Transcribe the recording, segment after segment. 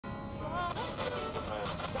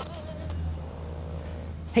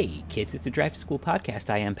Hey kids, it's the Drive to School podcast.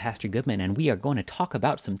 I am Pastor Goodman, and we are going to talk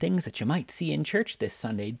about some things that you might see in church this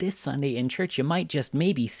Sunday. This Sunday in church, you might just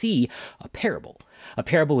maybe see a parable. A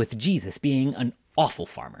parable with Jesus being an awful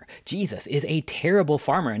farmer. Jesus is a terrible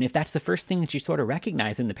farmer, and if that's the first thing that you sort of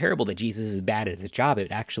recognize in the parable, that Jesus is bad at his job,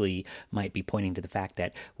 it actually might be pointing to the fact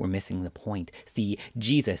that we're missing the point. See,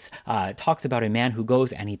 Jesus talks about a man who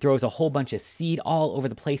goes and he throws a whole bunch of seed all over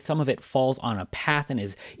the place. Some of it falls on a path and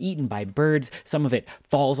is eaten by birds. Some of it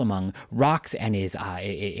falls among rocks and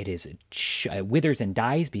withers and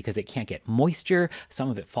dies because it can't get moisture. Some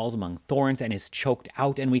of it falls among thorns and is choked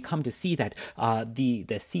out. And we come to see that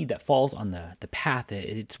the seed that falls on the path,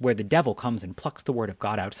 it's where the devil comes and plucks the word of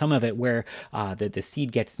God out. Some of it where the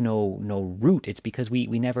seed gets no root. It's because we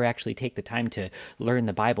never actually take the time to learn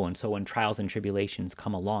the Bible, and so when trials and tribulations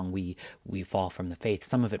come along, we fall from the faith.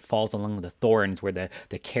 Some of it falls along the thorns, where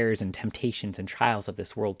the cares and temptations and trials of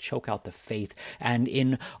this world choke out the faith. And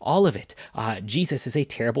in all of it, Jesus is a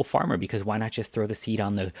terrible farmer, because why not just throw the seed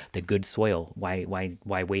on the good soil?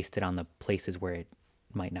 Why waste it on the places where it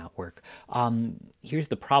might not work? Here's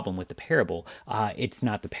the problem with the parable. It's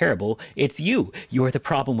not the parable, it's you. You're the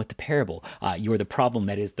problem with the parable. You're the problem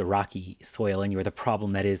that is the rocky soil, and you're the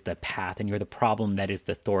problem that is the path, and you're the problem that is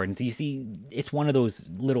the thorns. You see, it's one of those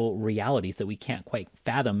little realities that we can't quite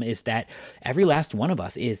fathom, is that every last one of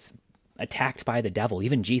us is attacked by the devil.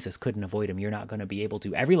 Even Jesus couldn't avoid him. You're not going to be able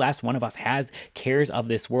to. Every last one of us has cares of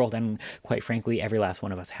this world, and quite frankly, every last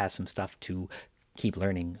one of us has some stuff to keep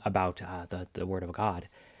learning about the Word of God.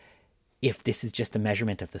 If this is just a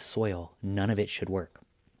measurement of the soil, none of it should work.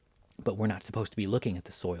 But we're not supposed to be looking at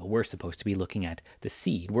the soil. We're supposed to be looking at the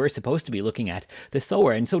seed. We're supposed to be looking at the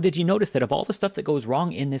sower. And so did you notice that of all the stuff that goes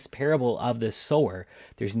wrong in this parable of the sower,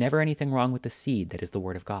 there's never anything wrong with the seed that is the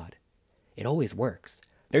Word of God? It always works.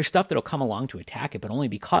 There's stuff that'll come along to attack it, but only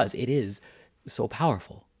because it is so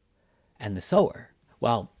powerful. And the sower,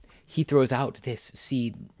 well, he throws out this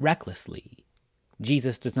seed recklessly.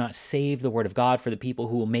 Jesus does not save the word of God for the people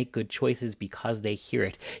who will make good choices because they hear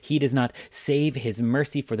it. He does not save his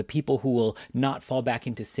mercy for the people who will not fall back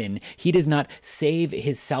into sin. He does not save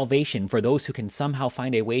his salvation for those who can somehow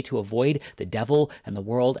find a way to avoid the devil and the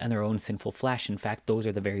world and their own sinful flesh. In fact, those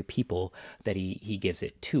are the very people that he gives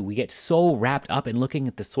it to. We get so wrapped up in looking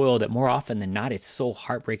at the soil that more often than not, it's so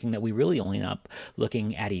heartbreaking that we really only end up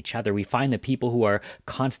looking at each other. We find the people who are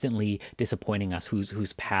constantly disappointing us,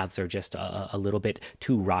 whose paths are just a little bit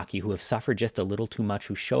too rocky, who have suffered just a little too much,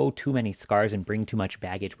 who show too many scars and bring too much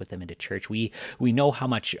baggage with them into church. We know how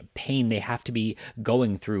much pain they have to be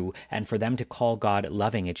going through, and for them to call God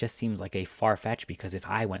loving, it just seems like a far-fetched, because if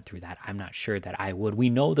I went through that, I'm not sure that I would. We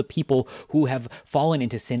know the people who have fallen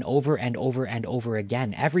into sin over and over and over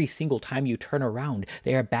again. Every single time you turn around,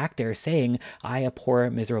 they are back there saying, I, a poor,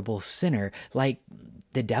 miserable sinner. Like,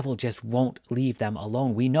 the devil just won't leave them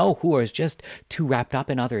alone. We know who is just too wrapped up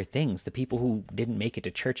in other things. The people who didn't make it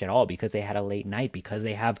to church at all because they had a late night, because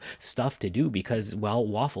they have stuff to do, because, well,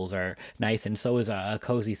 waffles are nice and so is a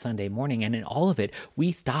cozy Sunday morning. And in all of it,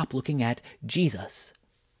 we stop looking at Jesus.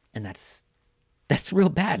 And that's real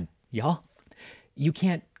bad, y'all. You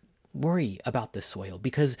can't worry about the soil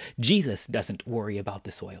because Jesus doesn't worry about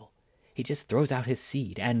the soil. He just throws out his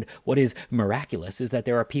seed. And what is miraculous is that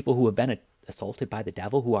there are people who have been assaulted by the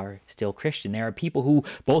devil who are still Christian. There are people who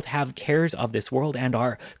both have cares of this world and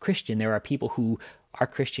are Christian. There are people who are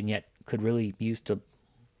Christian yet could really use to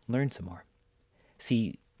learn some more.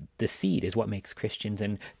 See, the seed is what makes Christians,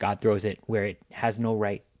 and God throws it where it has no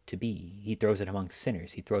right to be. He throws it among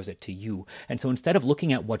sinners. He throws it to you. And so instead of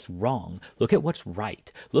looking at what's wrong, look at what's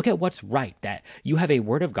right. Look at what's right, that you have a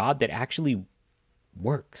word of God that actually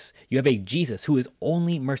works. You have a Jesus who is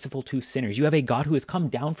only merciful to sinners. You have a God who has come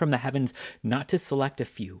down from the heavens not to select a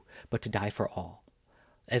few, but to die for all.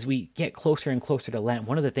 As we get closer and closer to Lent,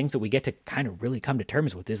 one of the things that we get to kind of really come to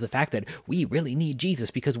terms with is the fact that we really need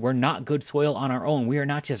Jesus, because we're not good soil on our own. We are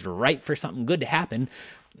not just ripe for something good to happen.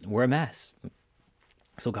 We're a mess.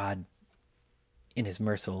 So God, in his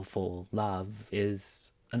merciful love,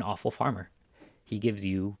 is an awful farmer. He gives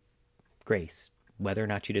you grace, whether or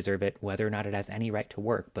not you deserve it, whether or not it has any right to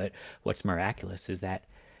work. But what's miraculous is that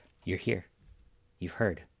you're here. You've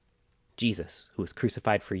heard. Jesus, who was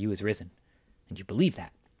crucified for you, is risen. And you believe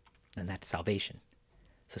that. And that's salvation.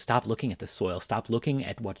 So stop looking at the soil. Stop looking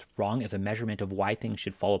at what's wrong as a measurement of why things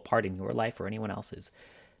should fall apart in your life or anyone else's.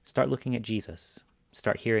 Start looking at Jesus.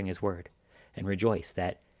 Start hearing his word. And rejoice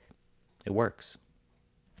that it works.